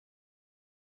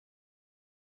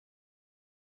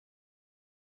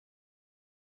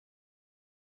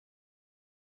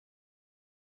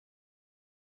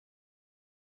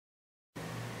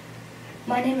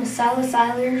My name is Silas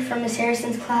Eiler from Miss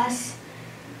Harrison's class.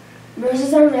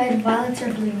 Roses are red, violets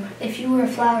are blue. If you were a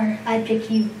flower, I'd pick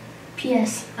you.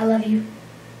 P.S. I love you.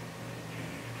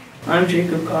 I'm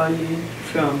Jacob Collier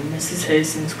from Mrs.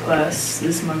 Harrison's class.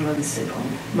 This is my Mother's Day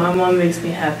poem. My mom makes me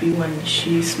happy when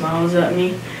she smiles at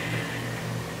me.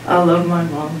 I love my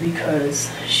mom because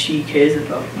she cares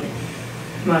about me.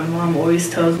 My mom always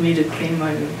tells me to clean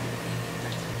my room.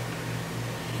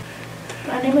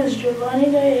 My name is Giovanni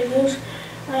Gallegos.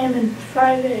 I am in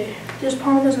 5A. This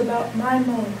poem is about my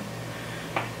mom.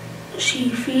 She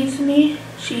feeds me,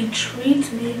 she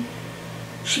treats me,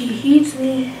 she heats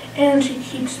me, and she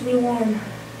keeps me warm.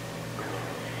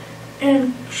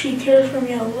 And she cares for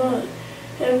me a lot.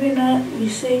 Every night we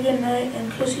say goodnight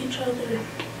and kiss each other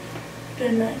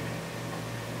goodnight.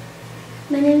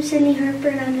 My name is Sydney Harper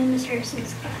and I'm in Miss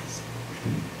Harrison's class.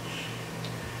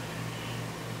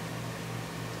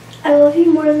 I love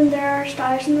you more than there are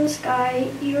stars in the sky.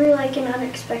 You are like an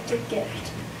unexpected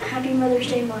gift. Happy Mother's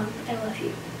Day, Mom. I love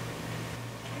you.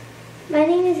 My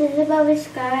name is Isabel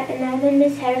Viscott and I'm in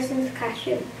Miss Harrison's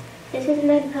classroom. This is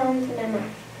my poem to my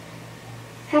mom.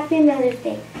 Happy Mother's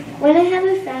Day. When I have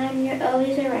a frown, you're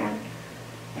always around.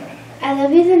 I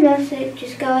love you the most, so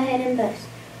just go ahead and boast.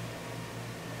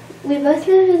 We both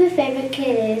know who the favorite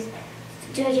kid is,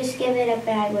 so just give it a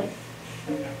bad one.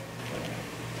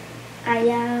 I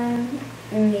am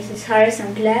in Mrs.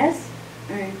 Harrison's class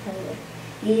and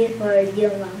this is for you,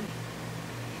 Mom.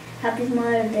 Happy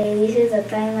Mother's Day. This is the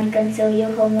time I can tell you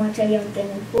how much I am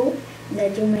thankful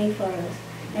that you made for us.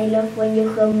 I love when you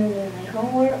help me with my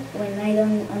homework, when I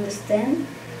don't understand.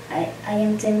 I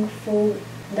am thankful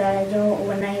that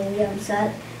when I am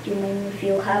sad, you make me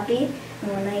feel happy.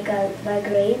 And when I got bad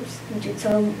grades, you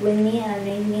talk with me and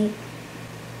make me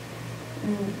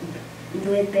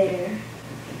do it better.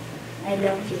 I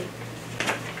love you.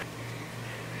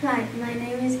 Hi, my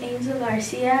name is Angel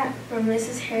Garcia from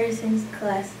Mrs. Harrison's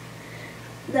class.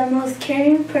 The most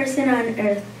caring person on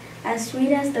earth, as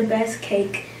sweet as the best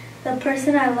cake, the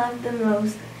person I love the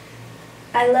most.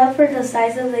 I love her the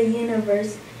size of the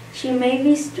universe. She may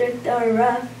be strict or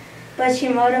rough, but she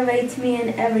motivates me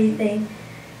in everything.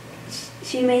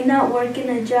 She may not work in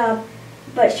a job,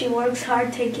 but she works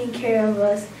hard taking care of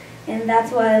us, and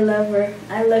that's why I love her.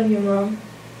 I love you, Mom.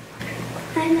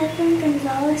 I'm Evan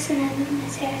Gonzalez and I'm in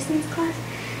Miss Harrison's class,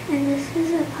 and this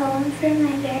is a poem for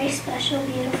my very special,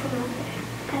 beautiful mother.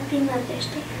 Happy Mother's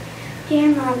Day.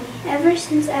 Dear Mommy, ever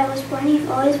since I was born, you've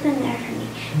always been there for me.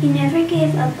 You never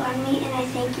gave up on me, and I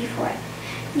thank you for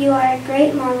it. You are a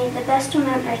great mommy, the best one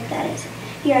on earth, that is.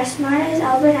 You're as smart as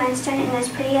Albert Einstein and as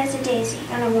pretty as a daisy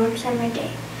on a warm summer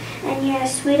day. And you're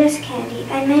as sweet as candy.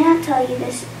 I may not tell you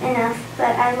this enough,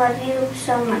 but I love you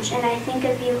so much, and I think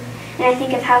of you, and I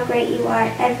think of how great you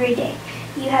are every day.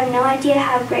 You have no idea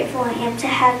how grateful I am to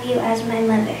have you as my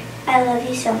mother. I love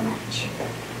you so much.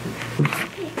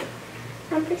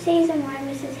 I'm Mercedes and I'm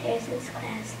Mrs. Harrison's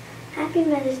class. Happy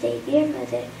Mother's Day, dear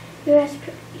Mother.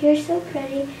 You're so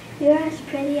pretty. You're as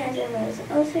pretty as a rose.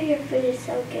 Also, your food is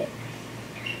so good.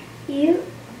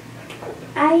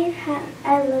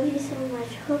 I love you so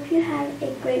much. Hope you have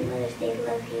a great Mother's Day.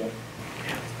 Love you.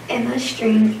 Emma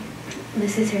String,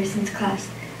 Mrs. Harrison's class.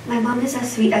 My mom is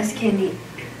as sweet as candy,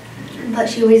 but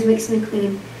she always makes me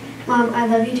clean. Mom, I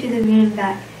love you to the moon and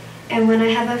back. And when I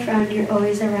have a frown, you're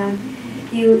always around.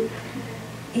 You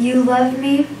love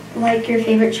me like your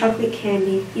favorite chocolate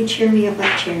candy. You cheer me up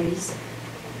like cherries.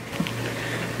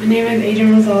 My name is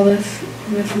Adrian Rosales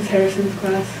from Mrs. Harrison's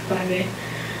class, 5A,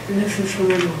 and this is for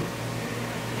my mom.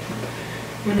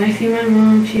 When I see my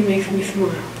mom, she makes me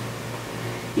smile.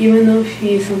 Even though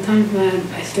she is sometimes mad,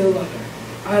 I still love her.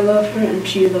 I love her and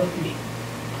she loves me.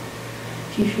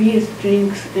 She feeds,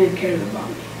 drinks, and cares about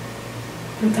me.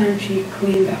 Sometimes she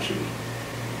cleans after me.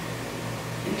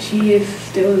 And she is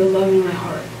still the love in my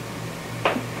heart.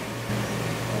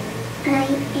 I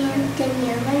am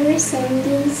Daniela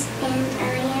Resendiz and I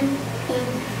am in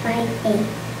 5A.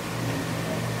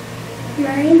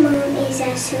 My mom is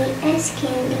as sweet as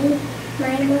candy.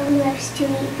 My mom loves to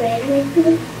eat bread with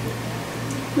me.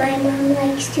 My mom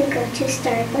likes to go to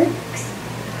Starbucks.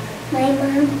 My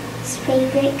mom's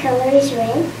favorite color is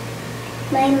red.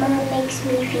 My mom makes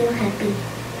me feel happy.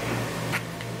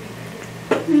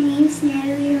 My name's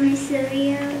Natalie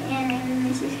Rosilio and I'm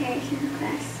in Mrs. Harrison's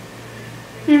class.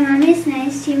 My mom is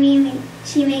nice to me.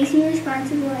 She makes me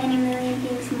responsible and a million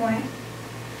things more.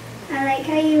 I like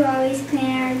how you always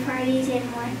plan our parties and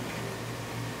more.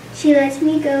 She lets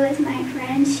me go with my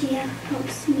friends. She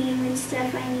helps me with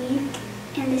stuff I need.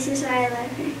 And this is why I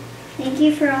love her. Thank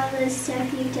you for all the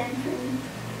stuff you've done for me.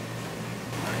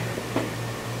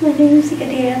 My name is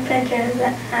Yadira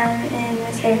Pedroza. I'm in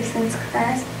Miss Harrison's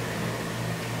class.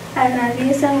 I love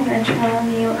you so much,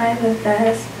 Mom. You are the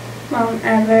best mom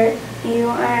ever. You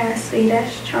are as sweet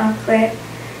as chocolate.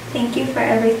 Thank you for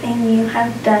everything you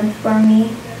have done for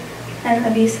me. I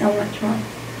love you so much, Mom.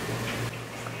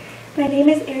 My name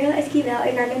is Ariel Esquivel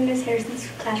and I'm in Miss Harrison's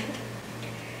classroom.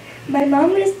 My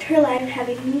mom risked her life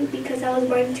having me because I was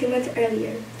born 2 months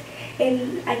earlier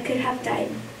and I could have died.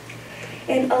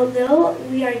 And although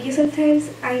we argue sometimes,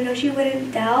 I know she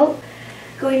wouldn't doubt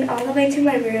going all the way to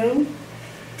my room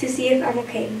to see if I'm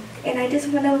okay. And I just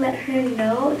want to let her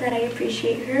know that I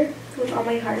appreciate her with all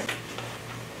my heart.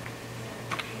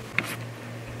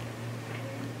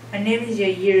 My name is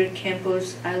Yair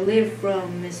Campos. I live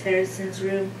from Miss Harrison's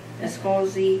room, Miss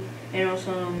Halsey, and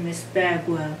also Miss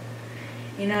Bagwell.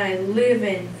 And I live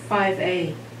in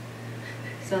 5A.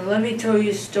 So let me tell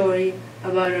you a story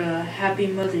about a happy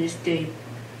Mother's Day.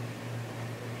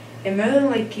 A mother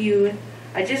like you,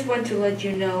 I just want to let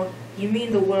you know you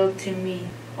mean the world to me.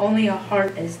 Only a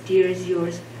heart as dear as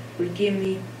yours would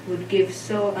give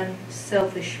so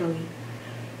unselfishly.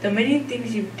 The many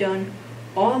things you've done,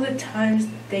 all the times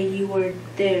that you were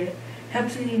there,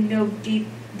 helps me know deep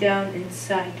down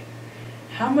inside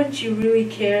how much you really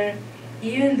care.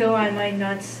 Even though I might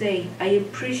not say, I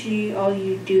appreciate all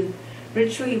you do.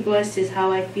 Richly blessed is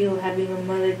how I feel having a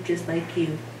mother just like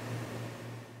you.